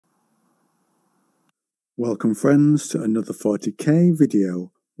Welcome friends to another 40k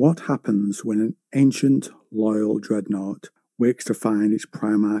video. What happens when an ancient, loyal dreadnought wakes to find its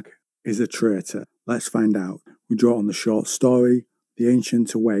Primarch is a traitor? Let's find out. We draw on the short story, The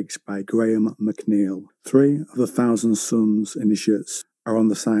Ancient Awakes by Graham McNeil. 3 of the Thousand Suns initiates are on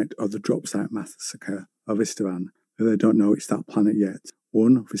the site of the drop site massacre of Istavan, though they don't know it's that planet yet.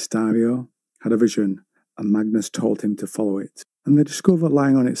 One, Vistario, had a vision, and Magnus told him to follow it, and they discover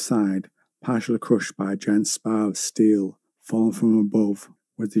lying on its side, partially crushed by a giant spar of steel fallen from above,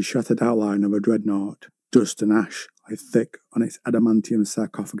 was the shattered outline of a dreadnought. Dust and ash lay thick on its adamantium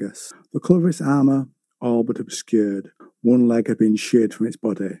sarcophagus. The colour of its armour all but obscured. One leg had been sheared from its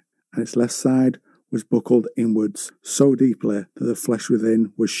body, and its left side was buckled inwards so deeply that the flesh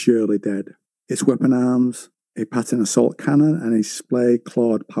within was surely dead. Its weapon arms, a pattern assault cannon and a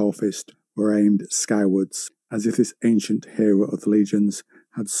splay-clawed power fist, were aimed skywards, as if this ancient hero of the legions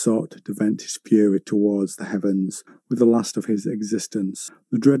had sought to vent his fury towards the heavens with the last of his existence.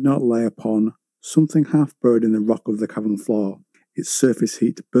 The dreadnought lay upon something half buried in the rock of the cavern floor, its surface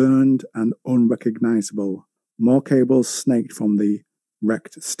heat burned and unrecognisable. More cables snaked from the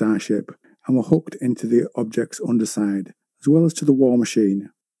wrecked starship and were hooked into the object's underside, as well as to the war machine.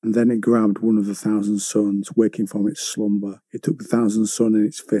 And then it grabbed one of the Thousand Suns, waking from its slumber. It took the Thousand Sun in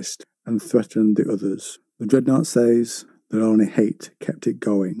its fist and threatened the others. The dreadnought says that only hate kept it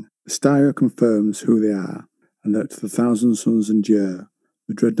going. Vistario confirms who they are, and that the Thousand Suns endure.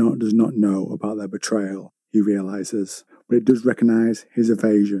 The dreadnought does not know about their betrayal, he realises, but it does recognise his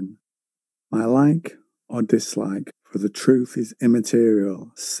evasion. My like or dislike, for the truth is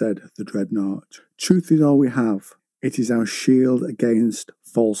immaterial, said the dreadnought. Truth is all we have. It is our shield against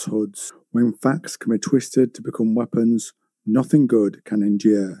falsehoods. When facts can be twisted to become weapons, nothing good can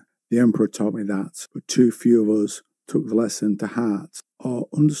endure. The Emperor taught me that, but too few of us took the lesson to heart, or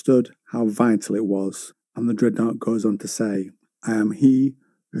understood how vital it was. And the dreadnought goes on to say, I am he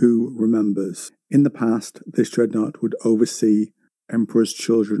who remembers. In the past, this dreadnought would oversee Emperor's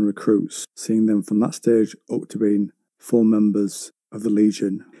children recruits, seeing them from that stage up to being full members of the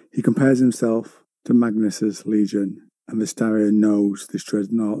Legion. He compares himself to Magnus's Legion, and Vistario knows this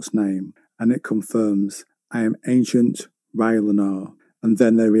dreadnought's name, and it confirms, I am ancient Rylanor. And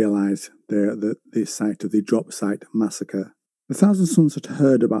then they realise they're at the site of the drop site massacre. The Thousand Suns had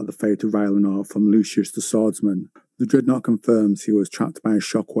heard about the fate of Rylanor from Lucius the swordsman. The dreadnought confirms he was trapped by a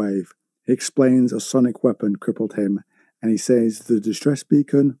shockwave. He explains a sonic weapon crippled him, and he says the distress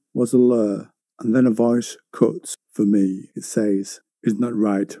beacon was a lure. And then a voice cuts. For me, it says, Isn't that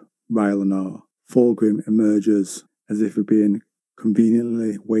right, Rylanor? Fulgrim emerges as if he'd been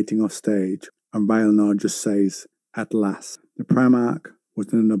conveniently waiting off stage, and Rylanor just says, At last. The Primarch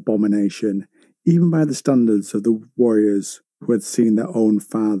was an abomination, even by the standards of the warriors who had seen their own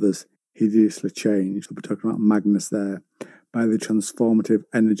fathers hideously changed. We're talking about Magnus there, by the transformative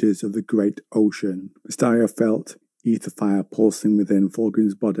energies of the great ocean. Vistario felt ether fire pulsing within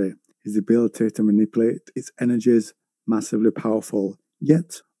Fulgrim's body, his ability to manipulate its energies massively powerful,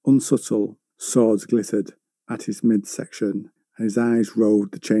 yet unsubtle. Swords glittered at his midsection, and his eyes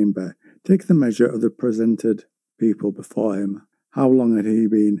roved the chamber, taking the measure of the presented people before him. How long had he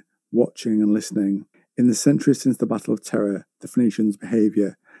been watching and listening? In the centuries since the Battle of Terror, the Phoenicians'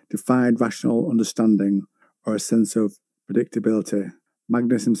 behaviour defied rational understanding or a sense of predictability.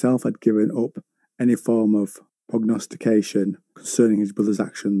 Magnus himself had given up any form of prognostication concerning his brother's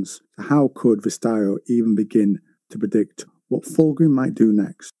actions. So how could Vistario even begin to predict what Fulgrim might do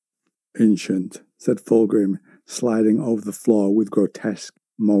next? Ancient, said Fulgrim, sliding over the floor with grotesque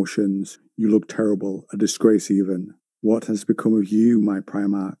motions. You look terrible, a disgrace even. What has become of you, my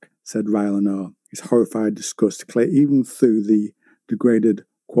Primarch? Said Rylanor, his horrified disgust clear even through the degraded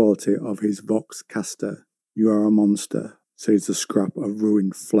quality of his vox caster. You are a monster, says the scrap of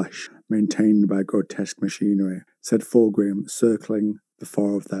ruined flesh maintained by grotesque machinery, said Fulgrim, circling the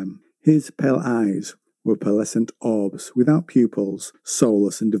four of them. His pale eyes were pearlescent orbs, without pupils,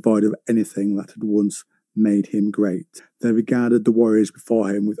 soulless and devoid of anything that had once made him great. They regarded the warriors before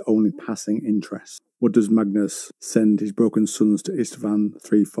him with only passing interest. What does Magnus send his broken sons to Istvan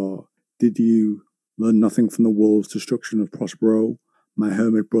III for? Did you learn nothing from the wolves' destruction of Prospero? My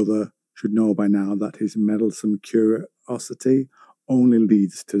hermit brother should know by now that his meddlesome curiosity only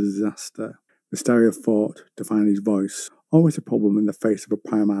leads to disaster. Vistario fought to find his voice, always a problem in the face of a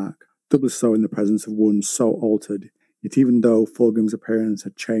Primarch, doubly so in the presence of one so altered. Yet even though Fulgrim's appearance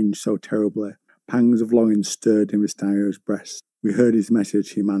had changed so terribly, pangs of longing stirred in Vistario's breast. We heard his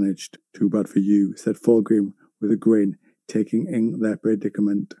message, he managed. Too bad for you, said Fulgrim with a grin, taking in their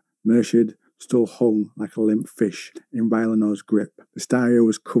predicament. Mershid still hung like a limp fish in Rylanor's grip. Vistario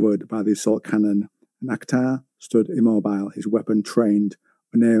was covered by the assault cannon and Akhtar stood immobile, his weapon trained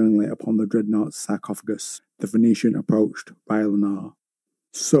unerringly upon the dreadnought's sarcophagus. The Venetian approached Rylanor.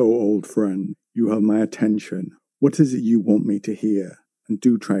 "So, old friend, you have my attention. What is it you want me to hear? And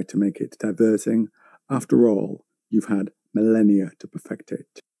do try to make it diverting. After all, you've had millennia to perfect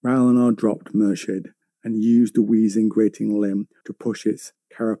it." Rylanor dropped Murshid and used the wheezing, grating limb to push its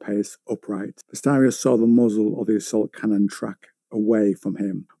carapace upright. Vistarius saw the muzzle of the assault cannon track away from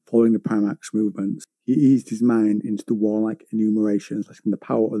him, following the Primarch's movements. He eased his mind into the warlike enumerations, letting the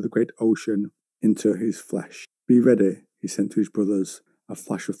power of the great ocean into his flesh. "Be ready," he sent to his brothers, a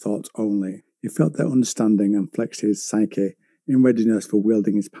flash of thought only. He felt their understanding and flexed his psyche in readiness for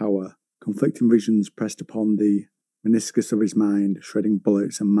wielding his power. Conflicting visions pressed upon the meniscus of his mind, shredding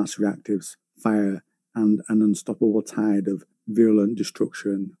bullets and mass reactives, fire, and an unstoppable tide of virulent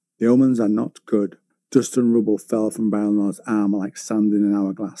destruction. The omens are not good. Dust and rubble fell from Rylanor's armor like sand in an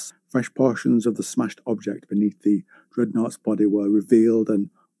hourglass. Fresh portions of the smashed object beneath the dreadnought's body were revealed, and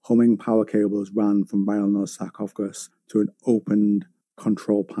humming power cables ran from Rylanor's sarcophagus to an opened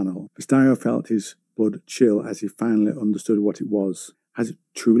control panel. Vistario felt his blood chill as he finally understood what it was. "Has it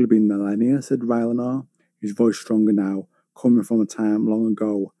truly been millennia?" said Rylanor, his voice stronger now, coming from a time long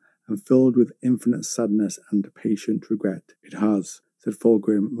ago, and filled with infinite sadness and patient regret. "It has," said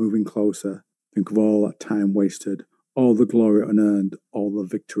Fulgrim, moving closer. "Think of all that time wasted, all the glory unearned, all the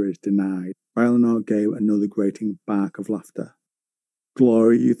victories denied." Rylanor gave another grating bark of laughter.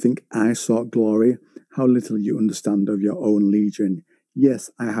 "Glory? You think I sought glory? How little you understand of your own legion.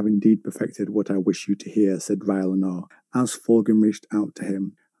 Yes, I have indeed perfected what I wish you to hear," said Rylanor, as Fulgrim reached out to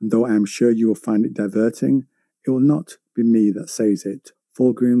him. "And though I am sure you will find it diverting, it will not be me that says it."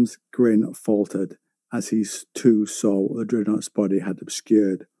 Fulgrim's grin faltered as he too saw what the dreadnought's body had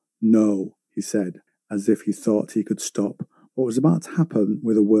obscured. "No," he said, as if he thought he could stop what was about to happen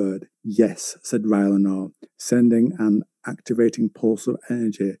with a word. "Yes," said Rylanor, sending an activating pulse of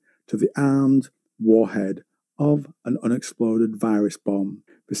energy to the armed warhead of an unexploded virus bomb.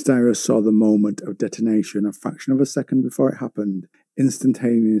 Vistarius saw the moment of detonation a fraction of a second before it happened.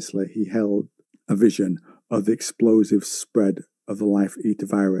 Instantaneously, he held a vision of the explosive spread of the Life-Eater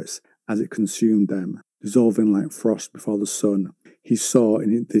virus as it consumed them, dissolving like frost before the sun. He saw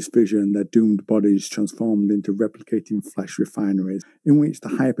in this vision their doomed bodies transformed into replicating flesh refineries, in which the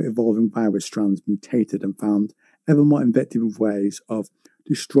hyper-evolving virus strands mutated and found ever more inventive ways of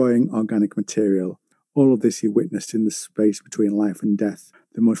destroying organic material. All of this he witnessed in the space between life and death,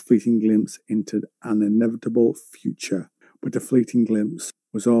 the most fleeting glimpse into an inevitable future. But a fleeting glimpse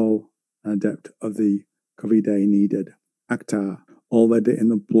was all an adept of the Covidae needed. Akhtar, already in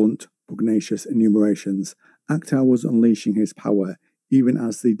the blunt, pugnacious enumerations, Akhtar was unleashing his power, even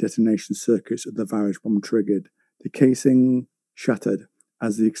as the detonation circuits of the virus bomb triggered. The casing shattered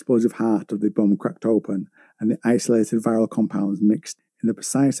as the explosive heart of the bomb cracked open, and the isolated viral compounds mixed in the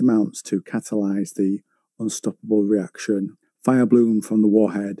precise amounts to catalyze the unstoppable reaction. Fire bloomed from the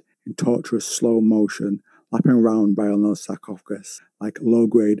warhead in torturous slow motion, lapping around Rylanor's sarcophagus like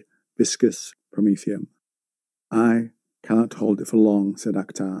low-grade viscous promethium. "I cannot hold it for long," said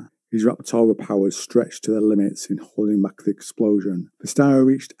Akhtar. His raptorial powers stretched to their limits in holding back the explosion. Vistario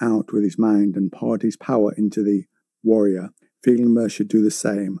reached out with his mind and poured his power into the warrior, feeling Mercia do the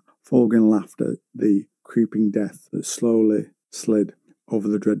same. Fulgrim laughed at the creeping death that slowly slid over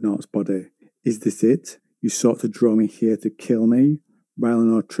the dreadnought's body. "Is this it? You sought to draw me here to kill me?"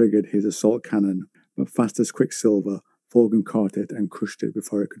 Rylanor triggered his assault cannon, but fast as quicksilver, Fulgrim caught it and crushed it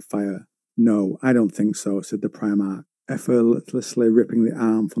before it could fire. "No, I don't think so," said the Primarch, effortlessly ripping the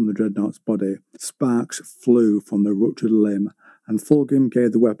arm from the dreadnought's body. Sparks flew from the ruptured limb, and Fulgrim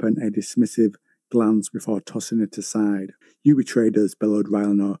gave the weapon a dismissive glance before tossing it aside. "You betrayed us," bellowed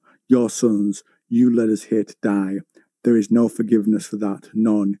Rylanor. "Your sons, you led us here to die. There is no forgiveness for that,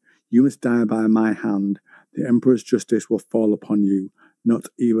 none. You must die by my hand. The Emperor's justice will fall upon you. Not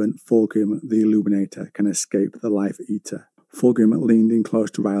even Fulgrim the Illuminator can escape the Life-Eater." Fulgrim leaned in close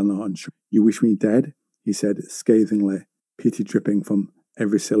to Rylanor and shook. "You wish me dead?" he said scathingly, pity dripping from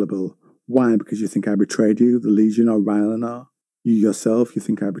every syllable. "Why, because you think I betrayed you, the Legion, or Rylanor? You yourself, you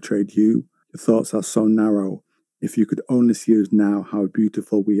think I betrayed you? Your thoughts are so narrow. If you could only see us now, how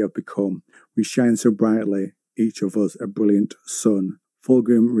beautiful we have become. We shine so brightly, each of us a brilliant sun."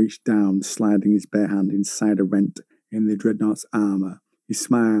 Fulgrim reached down, sliding his bare hand inside a rent in the dreadnought's armor. He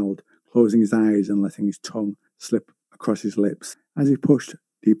smiled, closing his eyes and letting his tongue slip across his lips as he pushed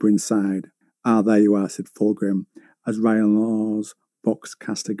deeper inside. "Ah, there you are," said Fulgrim, as Rylanor's box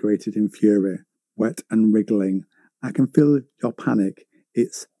caster grated in fury, wet and wriggling. "I can feel your panic.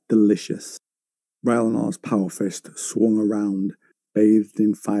 It's delicious." Rylanor's power fist swung around, bathed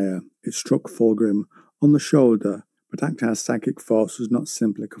in fire. It struck Fulgrim on the shoulder, but Aktar's psychic force was not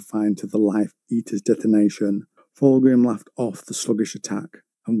simply confined to the Life Eater's detonation. Fulgrim laughed off the sluggish attack,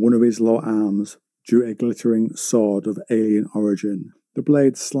 and one of his lower arms drew a glittering sword of alien origin. The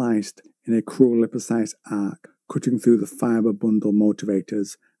blade sliced in a cruelly precise arc, cutting through the fibre bundle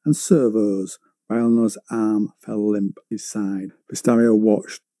motivators and servos. Rylanor's arm fell limp at his side. Vistario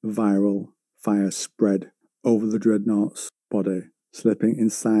watched the viral fire spread over the dreadnought's body, slipping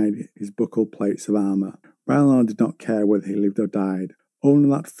inside his buckled plates of armour. Rylanor did not care whether he lived or died, only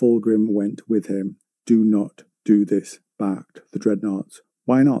that Fulgrim went with him. Do not do this, barked the dreadnought.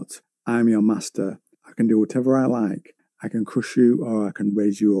 Why not? I am your master. I can do whatever I like. I can crush you or I can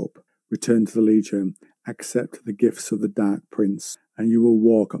raise you up. Return to the Legion. Accept the gifts of the Dark Prince, and you will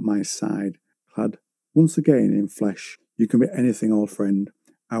walk at my side, clad once again in flesh. You can be anything, old friend.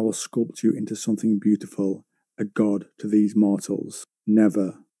 I will sculpt you into something beautiful, a god to these mortals.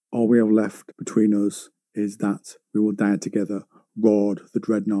 Never. All we have left between us is that we will die together, roared the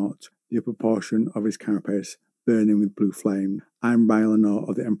dreadnought, the upper portion of his carapace burning with blue flame. I am Rylanor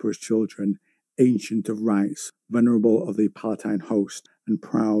of the Emperor's Children, ancient of rights, venerable of the Palatine host, and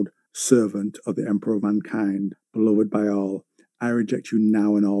proud servant of the Emperor of mankind, beloved by all. I reject you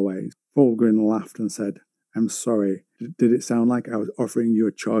now and always. Fulgrim laughed and said, I'm sorry. Did it sound like I was offering you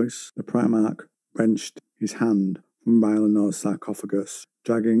a choice? The Primarch wrenched his hand from Rylanor's sarcophagus,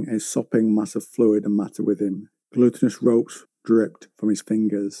 dragging a sopping mass of fluid and matter with him. Glutinous ropes dripped from his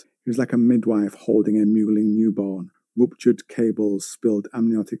fingers. He was like a midwife holding a mewling newborn. Ruptured cables spilled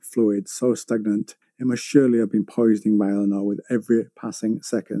amniotic fluid so stagnant it must surely have been poisoning Rylanor with every passing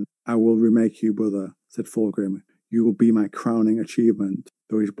second. I will remake you, brother, said Fulgrim. You will be my crowning achievement.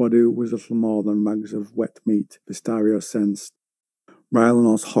 Though his body was little more than rags of wet meat, Vistario sensed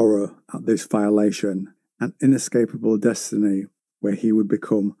Rylanor's horror at this violation, an inescapable destiny where he would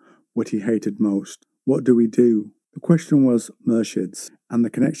become what he hated most. What do we do? The question was Murshid's, and the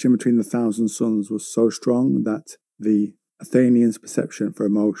connection between the Thousand Suns was so strong that the Athenians' perception for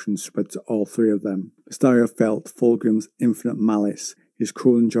emotion spread to all three of them. Vistario felt Fulgrim's infinite malice, his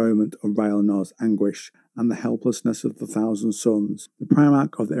cruel enjoyment of Rylanor's anguish, and the helplessness of the Thousand Suns. The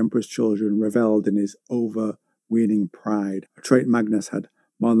Primarch of the Emperor's Children revelled in his overweening pride, a trait Magnus had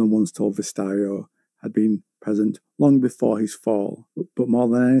more than once told Vistario had been present long before his fall. But more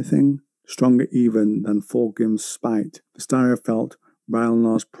than anything, stronger even than Fulgrim's spite, Vistario felt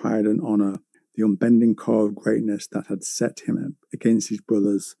Rylanor's pride and honour, the unbending core of greatness that had set him against his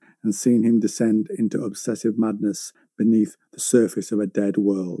brothers and seen him descend into obsessive madness beneath the surface of a dead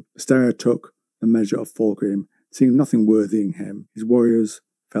world. Vistario took the measure of Fulgrim, seeing nothing worthy in him. His warriors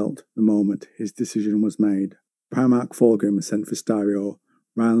felt the moment his decision was made. Primarch Fulgrim sent Vistario.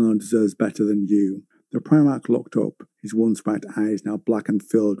 Rylanor deserves better than you. The Primarch looked up, his once bright eyes now black and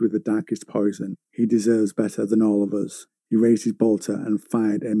filled with the darkest poison. He deserves better than all of us. He raised his bolter and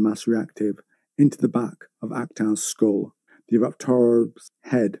fired a mass reactive into the back of Aktar's skull. The Raptor's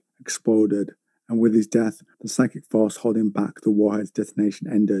head exploded, and with his death, the psychic force holding back the warhead's detonation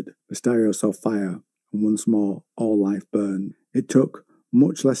ended. Vistario saw fire, and once more, all life burned. It took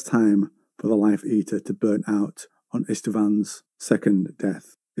much less time for the Life Eater to burn out on Istvan's second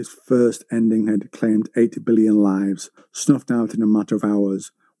death. Its first ending had claimed 8 billion lives, snuffed out in a matter of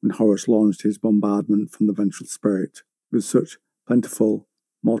hours when Horus launched his bombardment from the ventral spirit. With such plentiful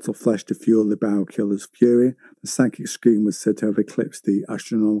mortal flesh to fuel the Biokiller's fury, the psychic scream was said to have eclipsed the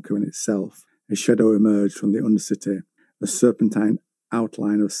astronomical in itself. A shadow emerged from the Undercity, a serpentine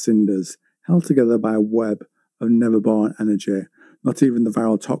outline of cinders, held together by a web of never-born energy. Not even the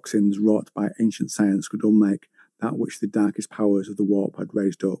viral toxins wrought by ancient science could unmake that which the darkest powers of the warp had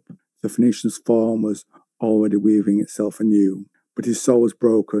raised up. The Phoenician's form was already weaving itself anew, but his soul was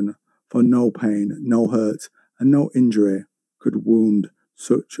broken, for no pain, no hurt, and no injury could wound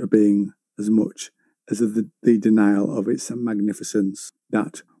such a being as much as the denial of its magnificence.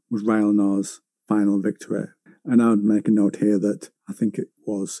 That was Rylanor's final victory. And I would make a note here that I think it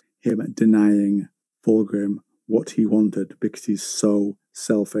was him denying Fulgrim what he wanted because he's so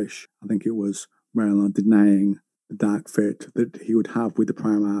selfish. I think it was Rylanor denying the dark fate that he would have with the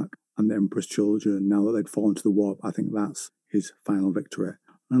Primarch and the Emperor's Children now that they'd fallen to the warp. I think that's his final victory.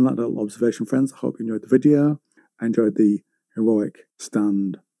 And that little observation, friends, I hope you enjoyed the video. I enjoyed the heroic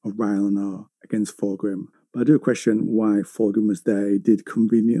stand of Rylanor against Fulgrim. But I do question why Fulgrim was there. He did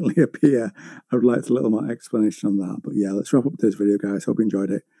conveniently appear. I would like a little more explanation on that. But yeah, let's wrap up this video, guys. Hope you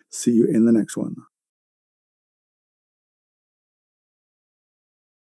enjoyed it. See you in the next one.